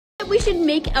We should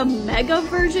make a mega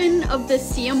version of the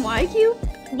CMY Cube?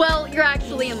 Well, you're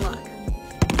actually in luck.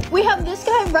 We have this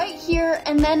guy right here,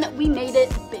 and then we made it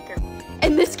bigger.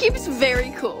 And this cube's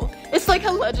very cool. It's like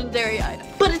a legendary item.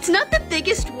 But it's not the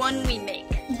biggest one we make.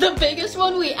 The biggest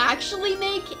one we actually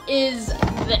make is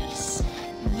this.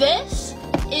 This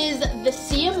is the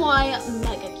CMY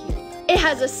Mega Cube. It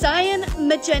has a cyan,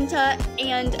 magenta,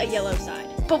 and a yellow side.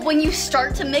 But when you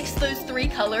start to mix those three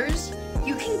colors,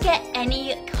 you can get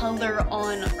any color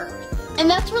on Earth. And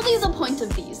that's really the point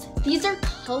of these. These are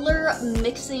color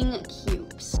mixing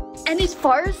cubes. And as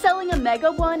far as selling a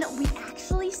mega one, we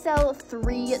actually sell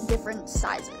 3 different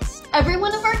sizes. Every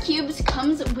one of our cubes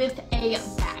comes with a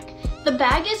bag. The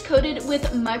bag is coated with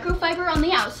microfiber on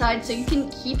the outside so you can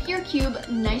keep your cube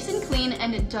nice and clean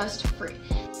and dust free.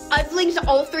 I've linked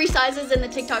all 3 sizes in the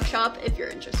TikTok shop if you're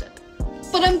interested.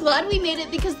 But I'm glad we made it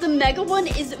because the mega one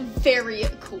is very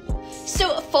cool.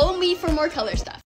 So follow me for more color stuff.